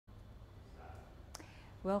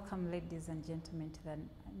Welcome, ladies and gentlemen, to the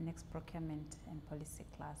next procurement and policy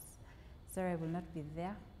class. Sorry, I will not be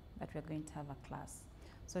there, but we're going to have a class.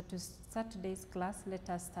 So to start today's class, let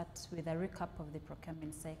us start with a recap of the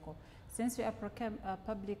procurement cycle. Since we are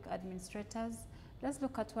public administrators, let's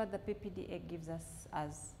look at what the PPDA gives us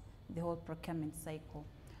as the whole procurement cycle.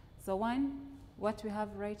 So one, what we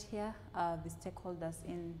have right here are the stakeholders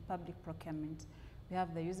in public procurement. We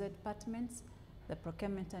have the user departments, the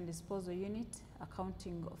procurement and disposal unit,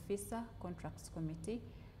 accounting officer, contracts committee,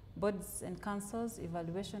 boards and councils,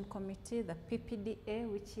 evaluation committee, the PPDA,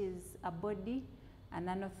 which is a body and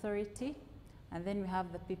an authority, and then we have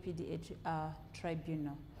the PPDA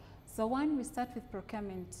tribunal. So one, we start with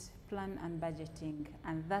procurement plan and budgeting,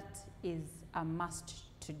 and that is a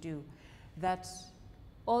must to do. That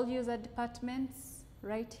all user departments,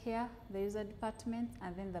 right here, the user departments,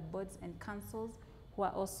 and then the boards and councils, who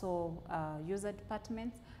are also user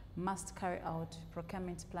departments, must carry out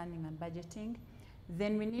procurement planning and budgeting.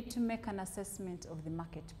 Then we need to make an assessment of the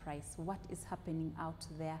market price. What is happening out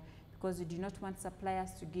there? Because you do not want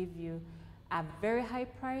suppliers to give you a very high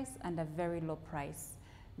price and a very low price.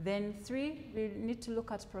 Then three, we need to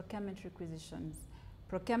look at procurement requisitions.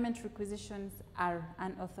 Procurement requisitions are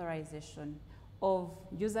an authorization of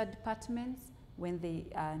user departments when they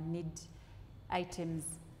need items.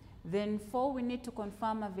 Then four, we need to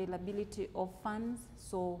confirm availability of funds.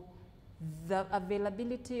 So the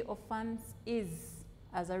availability of funds is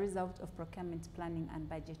as a result of procurement planning and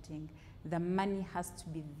budgeting. The money has to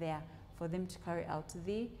be there for them to carry out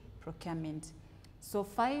the procurement. So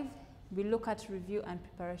five, we look at review and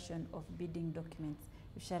preparation of bidding documents.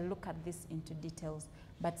 We shall look at this into details.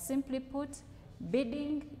 But simply put,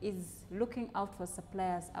 bidding is looking out for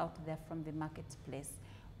suppliers out there from the marketplace.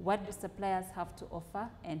 What do suppliers have to offer,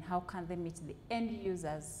 and how can they meet the end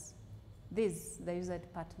users? These, the user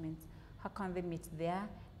departments, how can they meet their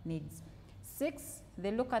needs? Six, they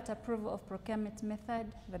look at approval of procurement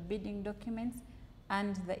method, the bidding documents,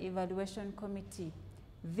 and the evaluation committee.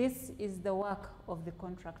 This is the work of the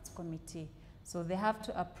contracts committee. So they have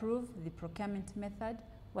to approve the procurement method.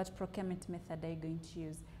 What procurement method are you going to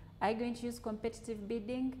use? Are you going to use competitive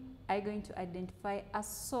bidding? Are you going to identify a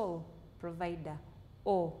sole provider?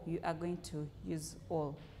 Or you are going to use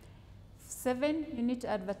all. Seven, you need to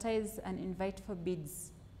advertise and invite for bids.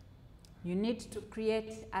 You need to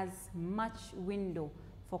create as much window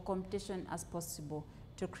for competition as possible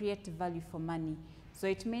to create value for money. So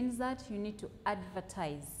it means that you need to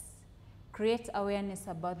advertise, create awareness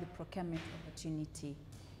about the procurement opportunity.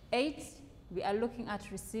 Eight, we are looking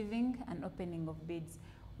at receiving and opening of bids.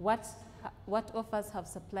 What offers have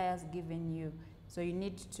suppliers given you? So you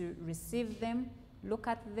need to receive them, look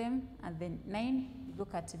at them, and then nine,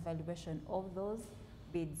 look at evaluation of those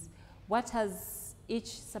bids. What has each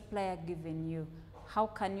supplier given you? How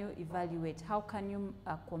can you evaluate? How can you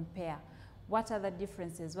compare? What are the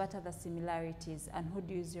differences? What are the similarities? And who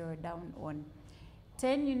do you zero down on?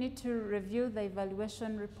 10, you need to review the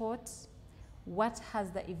evaluation report. What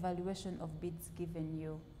has the evaluation of bids given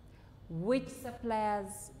you? Which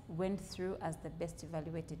suppliers went through as the best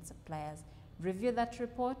evaluated suppliers? Review that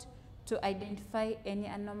report to identify any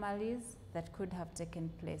anomalies that could have taken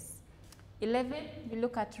place. 11, we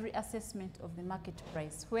look at reassessment of the market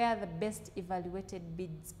price, where the best evaluated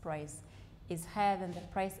bids price is higher than the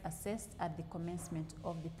price assessed at the commencement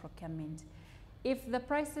of the procurement. If the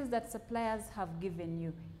prices that suppliers have given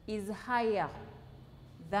you is higher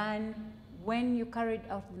than when you carried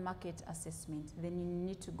out the market assessment, then you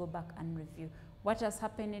need to go back and review what has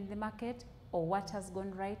happened in the market, or what has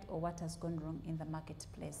gone right, or what has gone wrong in the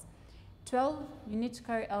marketplace. 12, you need to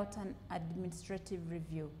carry out an administrative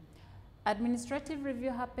review. Administrative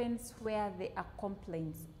review happens where there are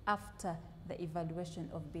complaints after the evaluation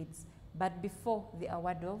of bids, but before the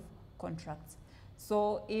award of contracts.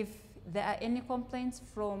 So if there are any complaints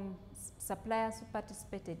from suppliers who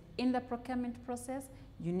participated in the procurement process,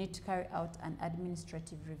 you need to carry out an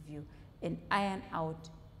administrative review and iron out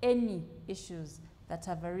any issues that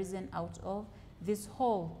have arisen out of this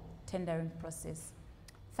whole tendering process.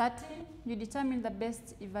 13, you determine the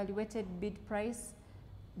best evaluated bid price,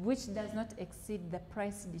 which does not exceed the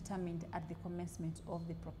price determined at the commencement of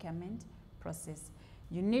the procurement process.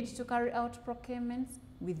 You need to carry out procurements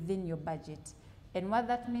within your budget. And what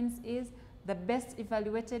that means is the best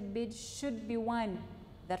evaluated bid should be one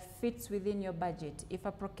that fits within your budget. If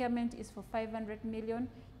a procurement is for 500 million,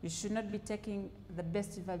 you should not be taking the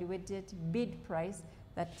best evaluated bid price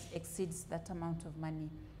that exceeds that amount of money.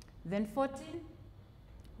 Then 14,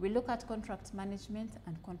 we look at contract management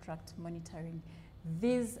and contract monitoring.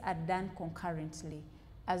 These are done concurrently.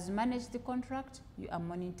 As you manage the contract, you are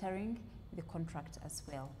monitoring the contract as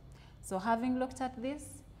well. So having looked at this,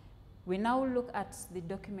 we now look at the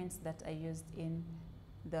documents that are used in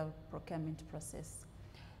the procurement process.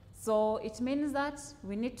 So it means that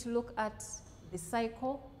we need to look at the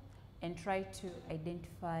cycle and try to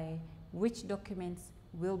identify which documents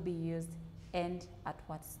will be used and at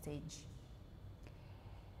what stage.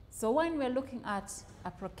 So when we're looking at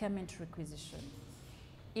a procurement requisition,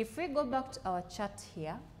 if we go back to our chart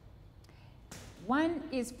here, one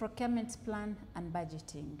is procurement plan and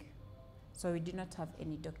budgeting. So we do not have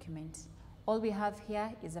any document. All we have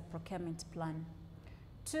here is a procurement plan.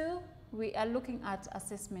 2, we are looking at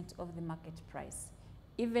assessment of the market price.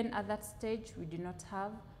 Even at that stage, we do not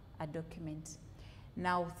have a document.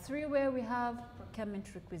 Now, 3, where we have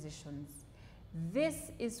procurement requisitions.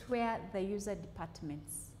 This is where the user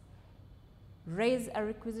departments raise a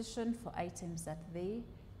requisition for items that they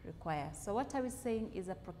require. So what are we saying is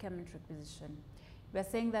a procurement requisition? We are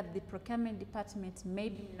saying that the procurement department may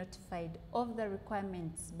be notified of the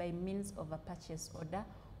requirements by means of a purchase order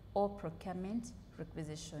or procurement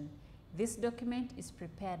requisition. This document is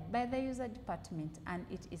prepared by the user department and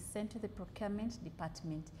it is sent to the procurement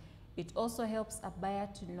department. It also helps a buyer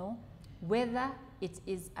to know whether it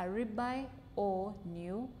is a rebuy or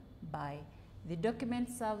new buy. The document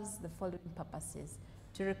serves the following purposes: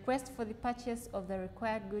 to request for the purchase of the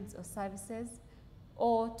required goods or services,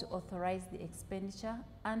 or to authorize the expenditure,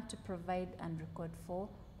 and to provide and record for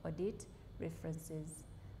audit references.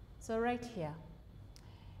 So right here,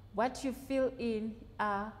 what you fill in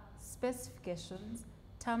are specifications,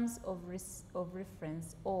 terms of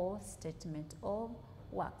reference, or statement of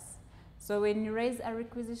works. So when you raise a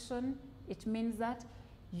requisition, it means that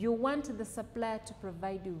you want the supplier to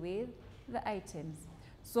provide you with the items.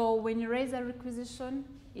 So when you raise a requisition,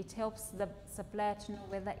 it helps the supplier to know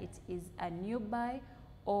whether it is a new buy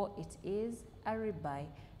or it is a rebuy.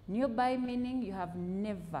 New buy meaning you have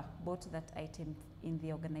never bought that item in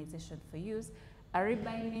the organization for use. A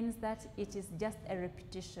rebuy means that it is just a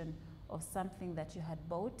repetition of something that you had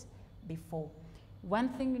bought before. One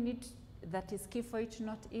thing you need that is key for you to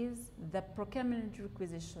note is the procurement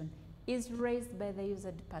requisition is raised by the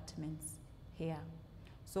user departments here.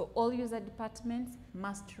 So all user departments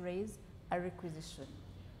must raise a requisition,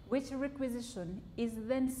 which requisition is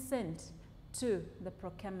then sent to the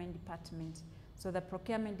procurement department. So the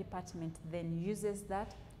procurement department then uses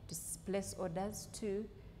that to place orders to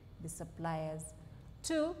the suppliers.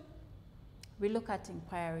 2, we look at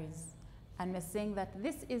inquiries, and we're saying that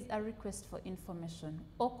this is a request for information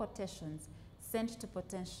or quotations sent to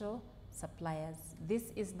potential suppliers.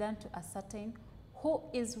 This is done to ascertain who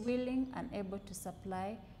is willing and able to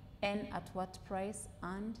supply and at what price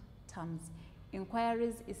and terms.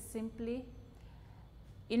 Inquiries is simply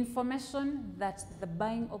information that the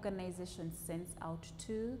buying organization sends out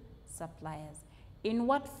to suppliers. In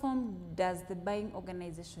what form does the buying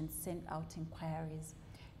organization send out inquiries?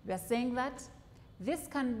 We are saying that this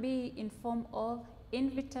can be in form of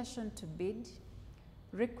invitation to bid,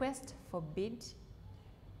 request for bid,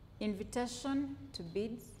 invitation to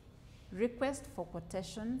bids, request for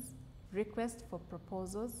quotations, request for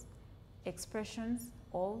proposals, expressions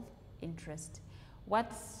of interest.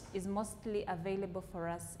 What is mostly available for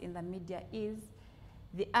us in the media is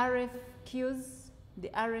the RFQs, the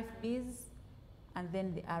RFBs, and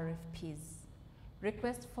then the RFPs.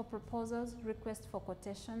 Request for proposals, request for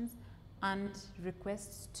quotations, and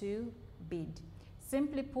requests to bid.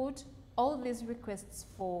 Simply put, all these requests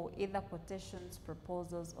for either quotations,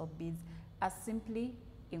 proposals, or bids are simply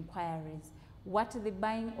inquiries. What the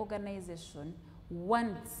buying organization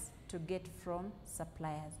wants to get from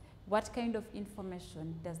suppliers. What kind of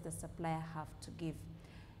information does the supplier have to give?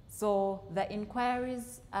 So the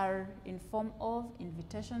inquiries are in form of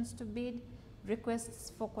invitations to bid,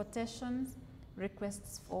 requests for quotations,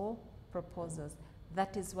 requests for proposals.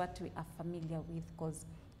 That is what we are familiar with, because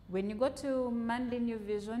when you go to Monday New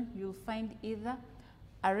Vision, you'll find either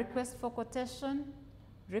a request for quotation,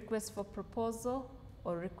 request for proposal,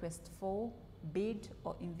 or request for bid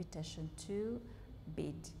or invitation to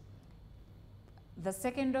bid. The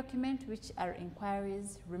second document, which are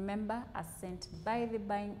inquiries, remember, are sent by the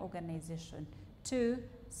buying organization to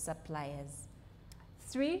suppliers.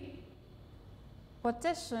 3,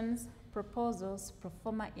 quotations, proposals, pro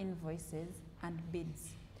forma invoices, and bids.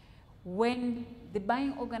 When the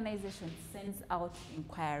buying organization sends out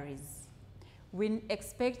inquiries, we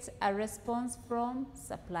expect a response from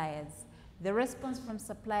suppliers. The response from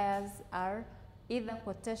suppliers are either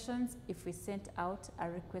quotations if we sent out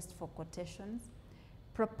a request for quotations,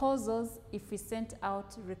 proposals if we sent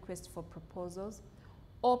out request for proposals,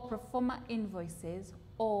 or pro forma invoices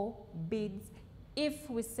or bids if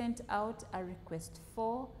we sent out a request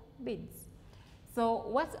for bids. So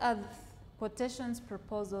what are quotations,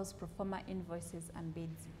 proposals, pro forma invoices, and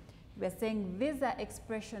bids? We are saying these are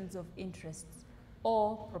expressions of interest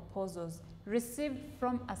or proposals received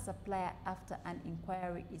from a supplier after an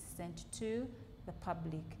inquiry is sent to the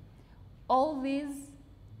public. All these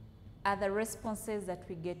are the responses that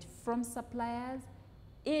we get from suppliers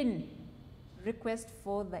in request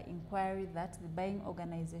for the inquiry that the buying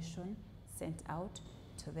organization sent out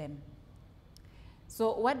to them.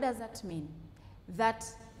 So what does that mean? That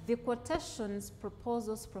the quotations,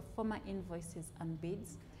 proposals, pro forma invoices, and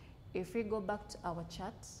bids, if we go back to our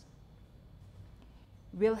chart,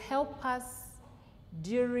 will help us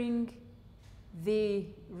during the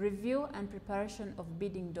review and preparation of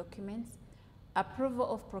bidding documents,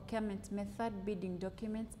 approval of procurement method, bidding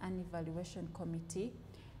documents and evaluation committee,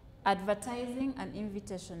 advertising and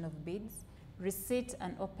invitation of bids, receipt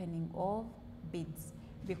and opening of bids,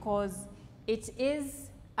 because it is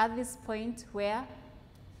at this point where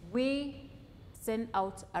we send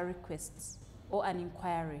out a request or an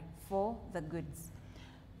inquiry for the goods,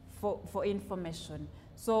 for information.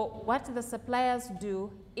 So what the suppliers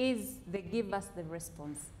do is they give us the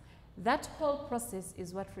response. That whole process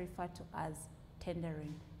is what we refer to as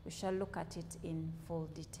tendering. We shall look at it in full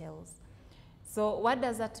details. So what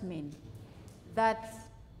does that mean? That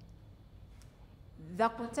the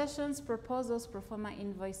quotations, proposals, pro forma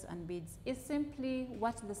invoice, and bids is simply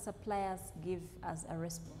what the suppliers give as a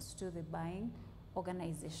response to the buying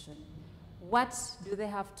organization. What do they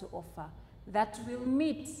have to offer that will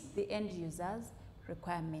meet the end user's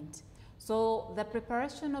requirement? So the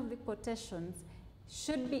preparation of the quotations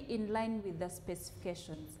should be in line with the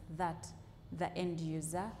specifications that the end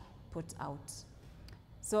user put out.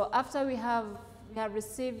 So after we have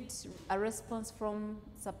received a response from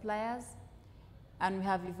suppliers and we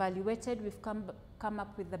have evaluated, we've come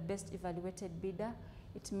up with the best evaluated bidder,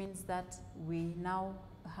 it means that we now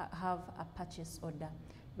have a purchase order.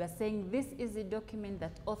 We are saying this is a document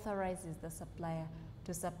that authorizes the supplier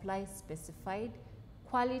to supply specified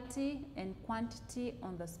quality and quantity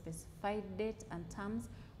on the specified date and terms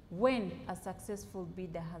when a successful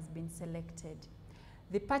bidder has been selected.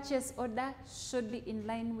 The purchase order should be in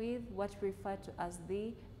line with what we refer to as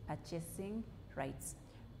the purchasing rights.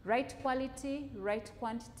 Right quality, right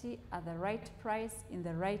quantity at the right price in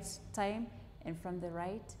the right time and from the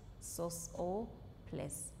right source or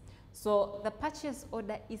place. So the purchase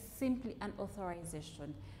order is simply an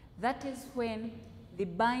authorization. That is when the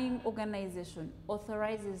buying organization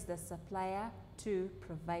authorizes the supplier to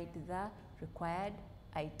provide the required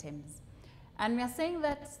items. And we are saying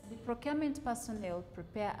that the procurement personnel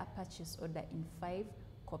prepare a purchase order in 5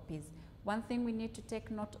 copies. One thing we need to take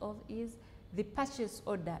note of is the purchase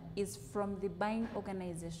order is from the buying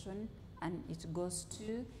organization and it goes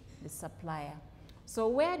to the supplier. So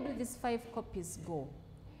where do these 5 copies go?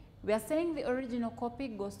 We are saying the original copy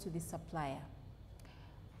goes to the supplier.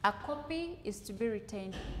 A copy is to be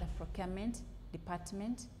retained in the procurement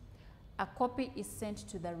department. A copy is sent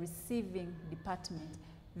to the receiving department.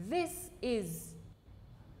 This is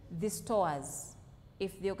the stores,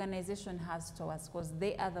 if the organization has stores, because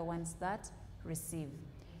they are the ones that receive.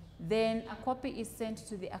 Then a copy is sent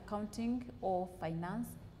to the accounting or finance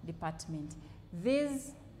department.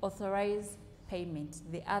 These authorize payment.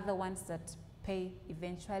 They are the ones that pay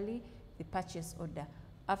eventually the purchase order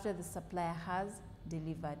after the supplier has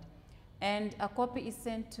delivered. And a copy is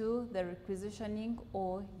sent to the requisitioning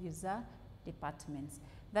or user departments.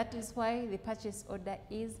 That is why the purchase order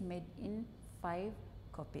is made in 5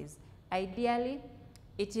 copies. Ideally,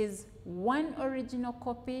 it is 1 original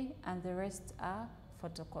copy and the rest are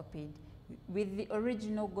photocopied, with the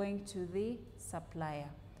original going to the supplier.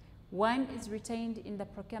 1 is retained in the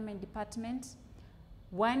procurement department.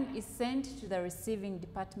 1 is sent to the receiving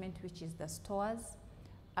department, which is the stores.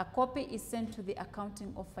 A copy is sent to the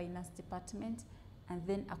accounting or finance department, and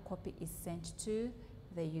then a copy is sent to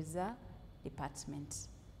the user department.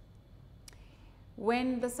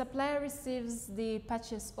 When the supplier receives the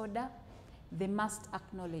purchase order, they must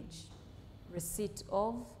acknowledge receipt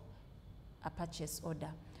of a purchase order.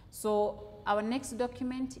 So our next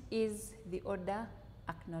document is the order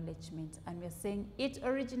acknowledgement, and we are saying it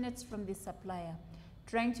originates from the supplier,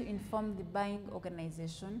 trying to inform the buying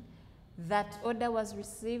organization that order was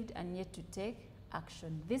received and yet to take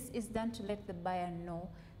action. This is done to let the buyer know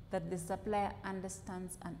that the supplier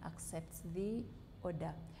understands and accepts the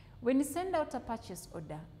order. When you send out a purchase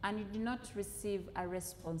order and you do not receive a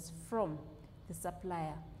response from the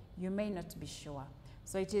supplier, you may not be sure.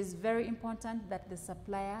 So it is very important that the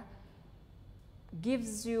supplier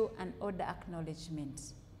gives you an order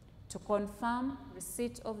acknowledgement to confirm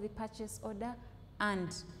receipt of the purchase order and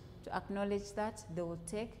to acknowledge that they will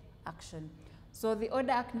take action. So the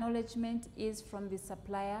order acknowledgement is from the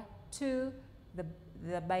supplier to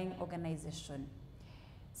the buying organization.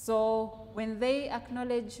 So when they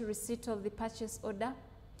acknowledge receipt of the purchase order,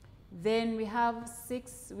 then we have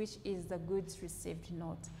 6, which is the goods received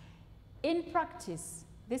note. In practice,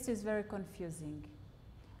 this is very confusing.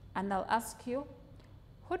 And I'll ask you,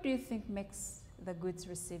 who do you think makes the goods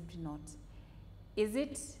received note? Is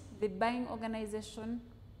it the buying organization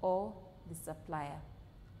or the supplier?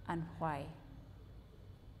 And why?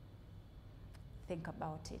 Think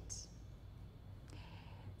about it.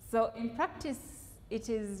 So in practice, it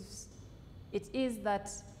is that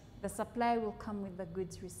the supplier will come with the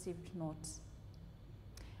goods received note.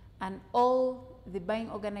 And all the buying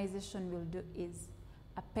organization will do is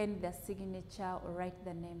append their signature or write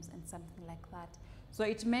their names and something like that. So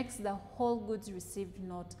it makes the whole goods received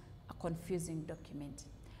note a confusing document.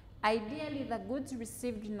 Ideally, the goods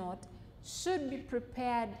received note should be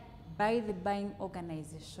prepared by the buying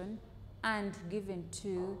organization and given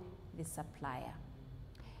to the supplier.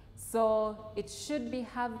 So it should be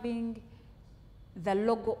having the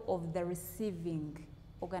logo of the receiving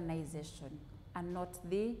organization and not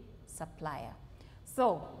the supplier.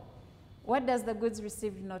 So what does the goods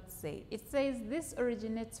received note say? It says this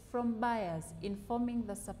originates from buyers informing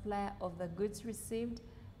the supplier of the goods received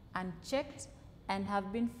and checked and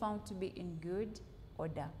have been found to be in good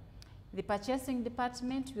order. The purchasing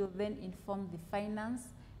department will then inform the finance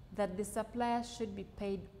that the supplier should be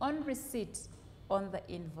paid on receipt on the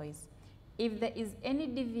invoice. If there is any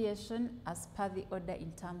deviation as per the order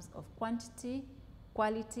in terms of quantity,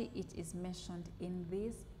 quality, it is mentioned in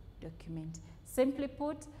this document. Simply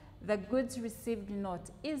put, the goods received note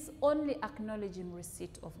is only acknowledging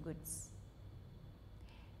receipt of goods.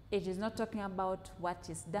 It is not talking about what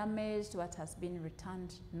is damaged, what has been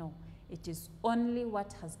returned. No, it is only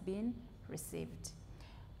what has been received.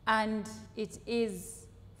 And it is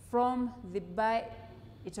from the buy,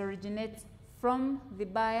 it originates from the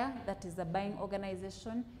buyer, that is the buying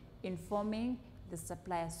organization, informing the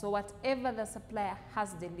supplier. So whatever the supplier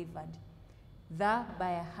has delivered, the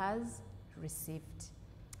buyer has received.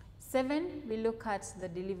 7, we look at the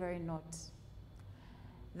delivery note.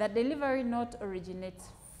 The delivery note originates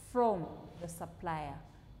from the supplier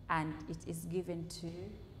and it is given to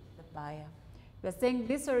the buyer. We are saying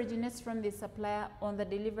this originates from the supplier on the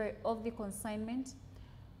delivery of the consignment,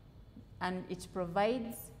 and it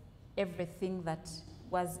provides everything that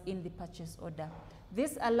was in the purchase order.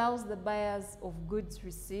 This allows the buyers of goods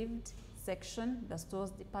received section, the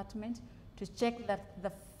stores department, to check that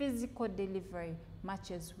the physical delivery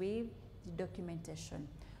matches with the documentation.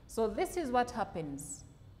 So this is what happens.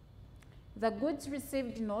 The goods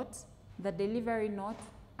received note, the delivery note,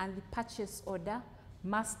 and the purchase order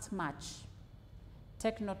must match.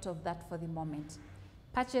 Take note of that for the moment.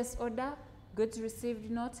 Purchase order, goods received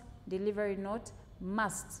note, delivery note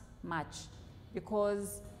must match,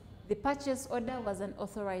 because the purchase order was an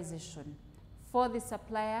authorization for the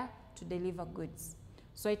supplier to deliver goods.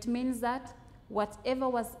 So it means that whatever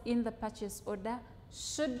was in the purchase order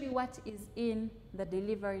should be what is in the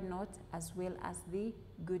delivery note as well as the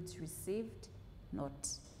goods received note.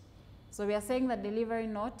 So we are saying the delivery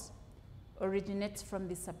note originates from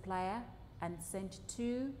the supplier and sent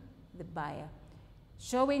to the buyer,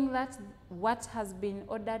 showing that what has been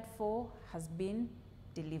ordered for has been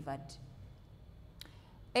delivered.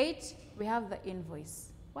 8, we have the invoice.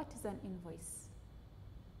 What is an invoice?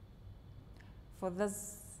 For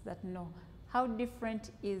those that know, how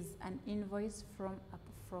different is an invoice from a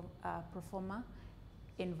pro forma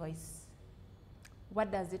invoice?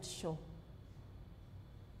 What does it show?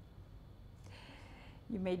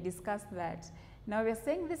 You may discuss that. Now we're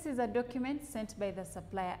saying this is a document sent by the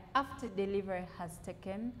supplier after delivery has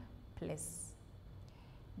taken place.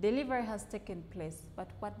 Delivery has taken place, but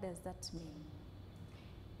what does that mean?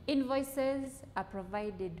 Invoices are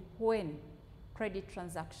provided when credit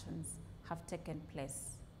transactions have taken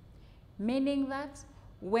place, meaning that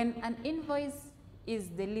when an invoice is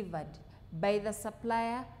delivered by the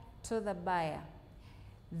supplier to the buyer,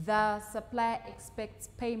 the supplier expects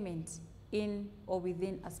payment in or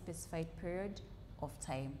within a specified period of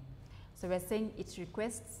time. So we're saying it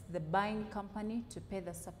requests the buying company to pay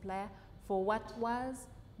the supplier for what was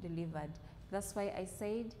delivered. That's why I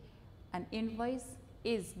said an invoice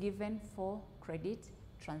is given for credit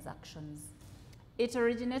transactions. It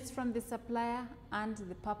originates from the supplier, and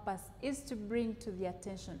the purpose is to bring to the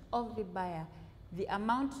attention of the buyer the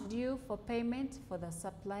amount due for payment for the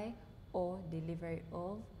supply or delivery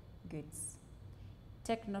of goods.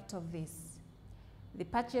 Take note of this. the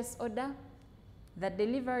purchase order, the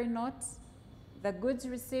delivery note, the goods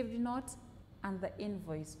received note, and the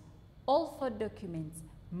invoice. All 4 documents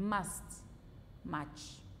must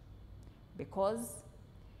match because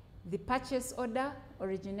the purchase order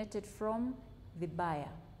originated from the buyer.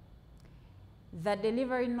 The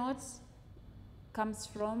delivery note comes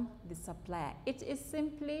from the supplier. It is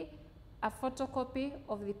simply a photocopy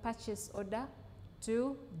of the purchase order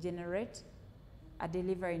to generate a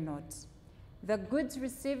delivery note. The goods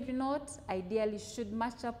received note ideally should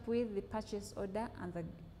match up with the purchase order and the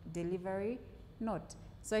delivery note.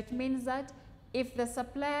 So it means that if the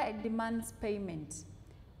supplier demands payment,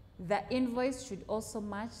 the invoice should also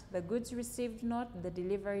match the goods received note, the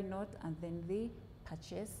delivery note, and then the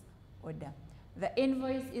purchase order. The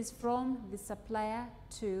invoice is from the supplier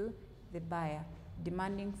to the buyer,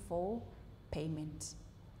 demanding for payment.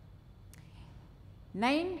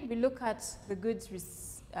 9, we look at the goods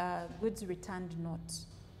returned note.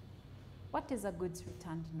 What is a goods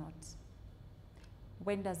returned note?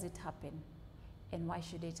 When does it happen? And why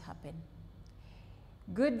should it happen?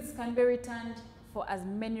 Goods can be returned for as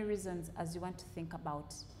many reasons as you want to think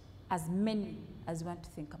about. As many as you want to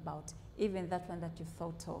think about, even that one that you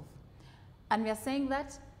thought of. And we are saying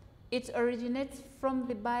that it originates from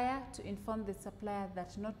the buyer to inform the supplier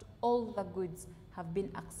that not all the goods have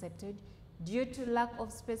been accepted due to lack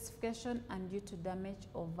of specification and due to damage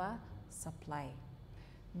over supply.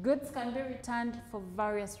 Goods can be returned for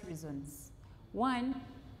various reasons. 1,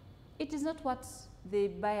 it is not what the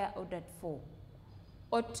buyer ordered for.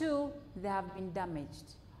 Or 2, they have been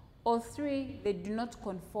damaged. Or 3, they do not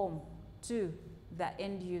conform to the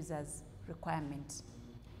end user's requirement.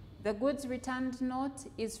 The goods returned note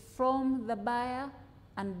is from the buyer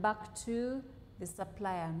and back to the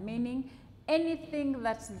supplier, meaning anything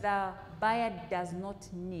that the buyer does not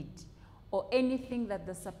need or anything that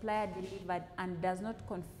the supplier delivered and does not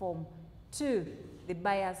conform to the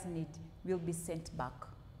buyer's need will be sent back.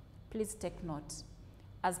 Please take note.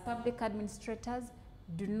 As public administrators,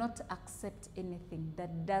 do not accept anything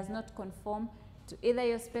that does not conform to either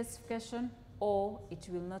your specification or it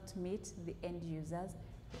will not meet the end user's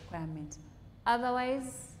requirement.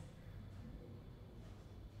 Otherwise,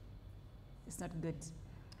 it's not good.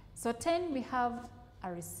 So 10, we have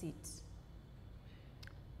a receipt.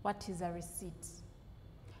 What is a receipt?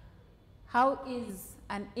 How is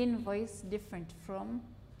an invoice different from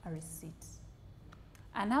a receipt?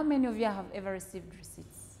 And how many of you have ever received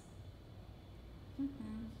receipts?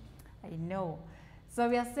 I know. So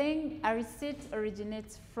we are saying a receipt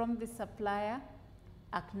originates from the supplier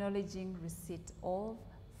acknowledging receipt of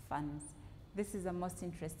funds. This is the most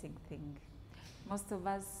interesting thing. Most of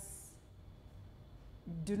us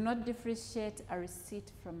do not differentiate a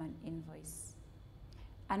receipt from an invoice.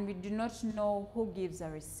 And we do not know who gives a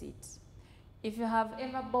receipt. If you have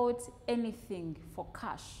ever bought anything for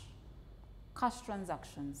cash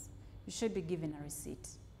transactions, you should be given a receipt.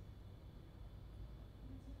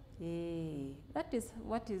 Yay. That is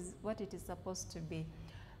what it is supposed to be.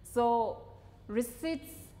 So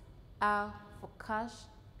receipts are for cash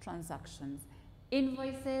transactions.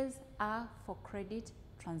 Invoices are for credit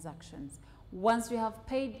transactions. Once you have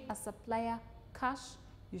paid a supplier cash,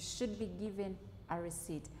 you should be given a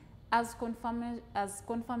receipt as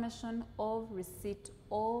confirmation of receipt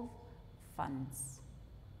of funds.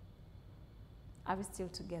 Are we still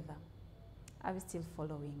together? Are we still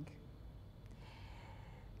following?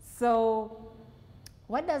 So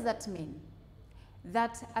what does that mean?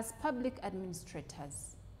 That as public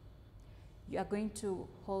administrators, you are going to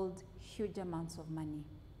hold huge amounts of money.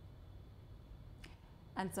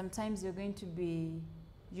 And sometimes you're going to be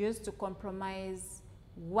used to compromise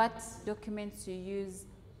what documents you use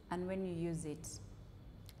and when you use it.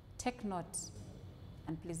 Take note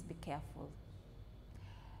and please be careful.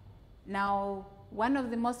 Now, one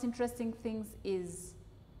of the most interesting things is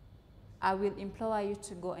I will implore you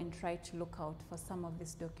to go and try to look out for some of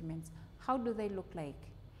these documents. How do they look like?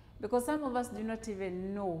 Because some of us do not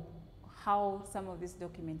even know how some of these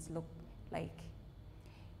documents look like.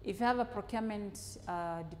 If you have a procurement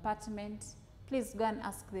department, please go and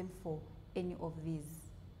ask them for any of these.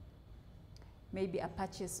 Maybe a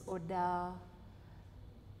purchase order,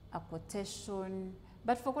 a quotation.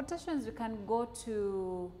 But for quotations, you can go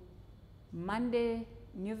to Monday,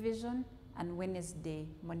 New Vision, and Wednesday,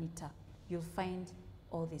 Monitor. You'll find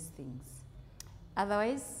all these things.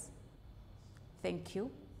 Otherwise, thank you.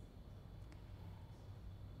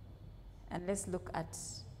 And let's look at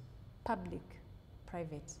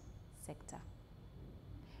public-private sector.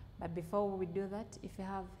 But before we do that, if you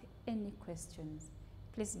have any questions,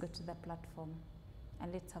 please go to the platform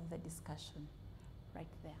and let's have the discussion right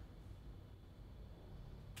there.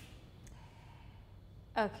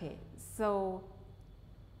 Okay, so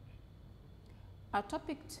our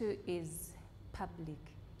topic 2 is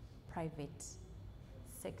public-private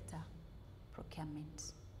sector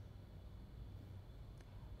procurement.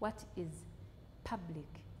 What is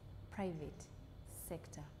public-private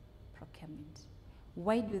sector procurement?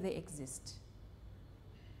 Why do they exist?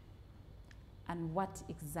 And what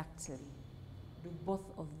exactly do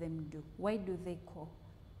both of them do? Why do they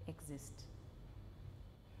coexist?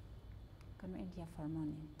 Can we end here for a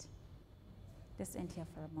moment? Let's end here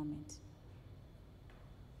for a moment.